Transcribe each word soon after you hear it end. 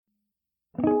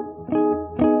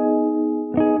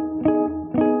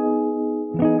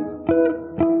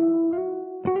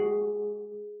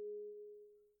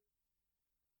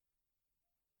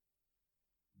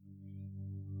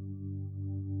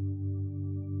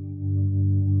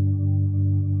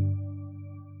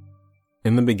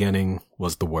In the beginning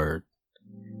was the Word,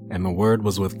 and the Word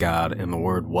was with God, and the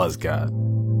Word was God.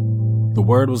 The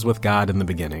Word was with God in the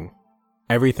beginning.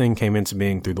 Everything came into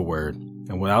being through the Word,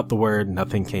 and without the Word,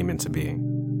 nothing came into being.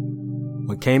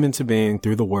 What came into being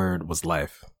through the Word was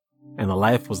life, and the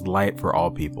life was the light for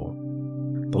all people.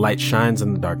 The light shines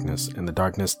in the darkness, and the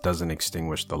darkness doesn't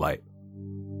extinguish the light.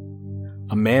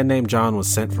 A man named John was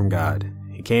sent from God.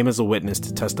 He came as a witness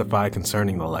to testify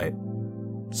concerning the light,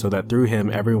 so that through him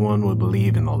everyone would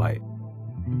believe in the light.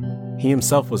 He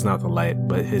himself was not the light,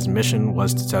 but his mission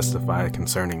was to testify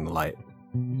concerning the light.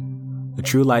 The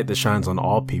true light that shines on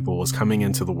all people was coming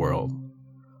into the world.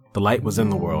 The light was in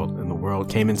the world, and the world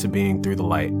came into being through the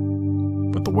light,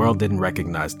 but the world didn't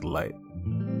recognize the light.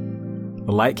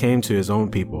 The light came to his own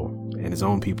people, and his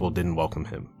own people didn't welcome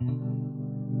him.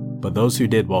 But those who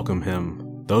did welcome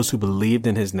him, those who believed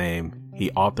in his name,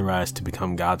 he authorized to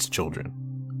become God's children.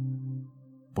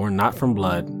 Born not from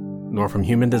blood, nor from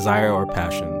human desire or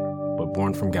passion, but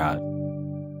born from God.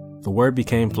 The Word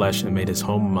became flesh and made his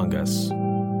home among us.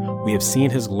 We have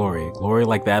seen his glory, glory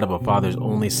like that of a father's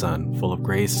only son, full of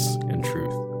grace and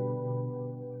truth.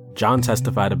 John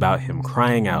testified about him,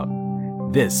 crying out,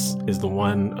 "This is the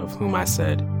one of whom I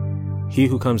said, 'He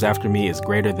who comes after me is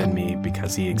greater than me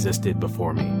because he existed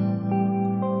before me.'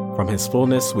 From his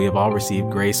fullness we have all received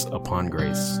grace upon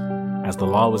grace. As the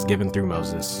law was given through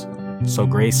Moses, so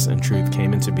grace and truth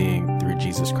came into being through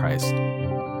Jesus Christ.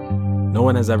 No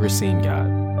one has ever seen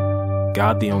God.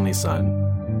 God, the only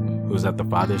Son, who is at the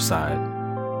Father's side,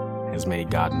 has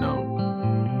made God known."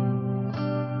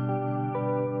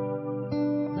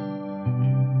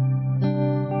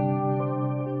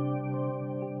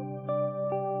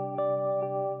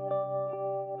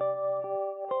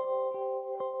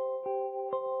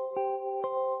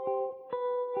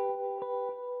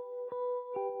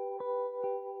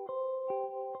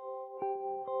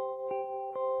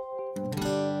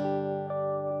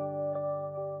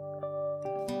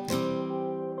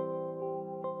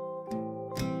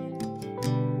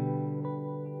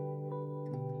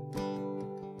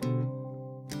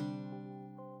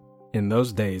 In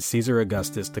those days, Caesar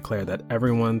Augustus declared that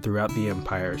everyone throughout the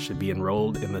empire should be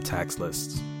enrolled in the tax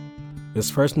lists. This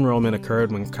first enrollment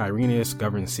occurred when Quirinius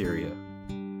governed Syria.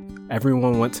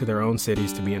 Everyone went to their own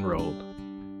cities to be enrolled.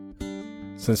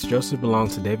 Since Joseph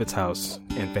belonged to David's house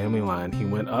and family line, he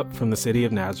went up from the city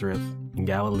of Nazareth in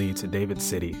Galilee to David's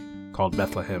city, called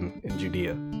Bethlehem in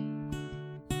Judea.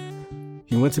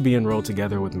 He went to be enrolled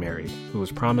together with Mary, who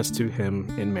was promised to him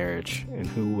in marriage and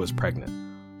who was pregnant.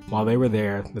 While they were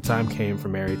there, the time came for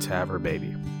Mary to have her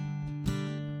baby.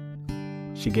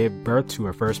 She gave birth to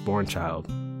her firstborn child,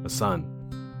 a son,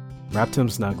 wrapped him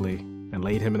snugly, and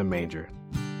laid him in a manger,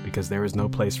 because there was no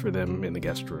place for them in the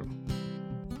guest room.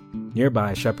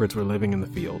 Nearby, shepherds were living in the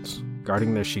fields,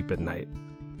 guarding their sheep at night.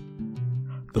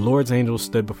 The Lord's angel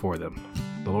stood before them.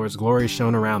 The Lord's glory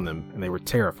shone around them, and they were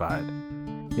terrified.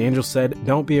 The angel said,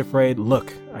 "Don't be afraid.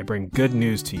 Look, I bring good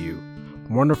news to you,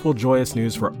 wonderful, joyous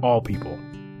news for all people.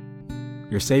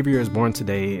 Your Savior is born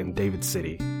today in David's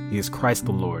city. He is Christ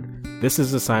the Lord. This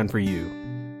is a sign for you.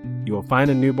 You will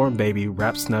find a newborn baby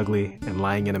wrapped snugly and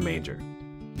lying in a manger."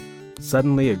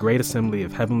 Suddenly, a great assembly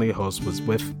of heavenly hosts was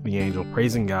with the angel,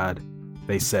 praising God.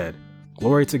 They said,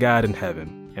 "Glory to God in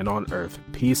heaven, and on earth,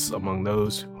 peace among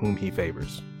those whom he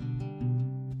favors."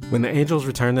 When the angels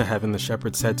returned to heaven, the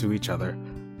shepherds said to each other,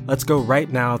 "Let's go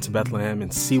right now to Bethlehem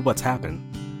and see what's happened.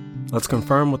 Let's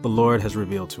confirm what the Lord has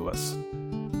revealed to us."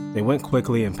 They went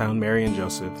quickly and found Mary and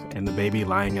Joseph and the baby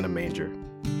lying in a manger.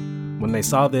 When they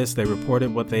saw this, they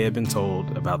reported what they had been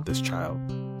told about this child.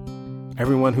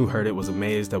 Everyone who heard it was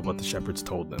amazed at what the shepherds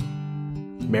told them.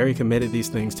 Mary committed these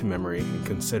things to memory and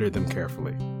considered them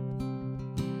carefully.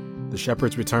 The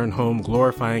shepherds returned home,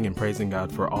 glorifying and praising God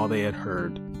for all they had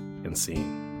heard and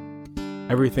seen.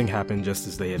 Everything happened just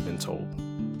as they had been told.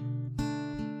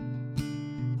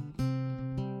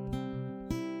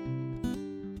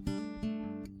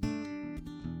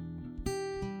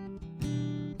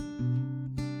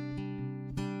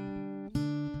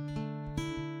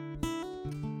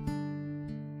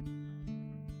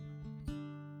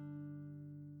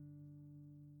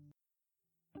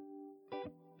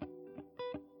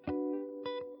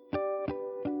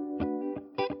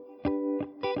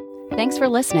 Thanks for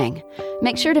listening.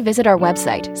 Make sure to visit our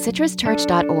website,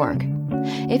 citruschurch.org.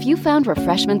 If you found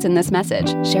refreshments in this message,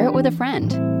 share it with a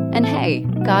friend. And hey,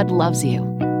 God loves you.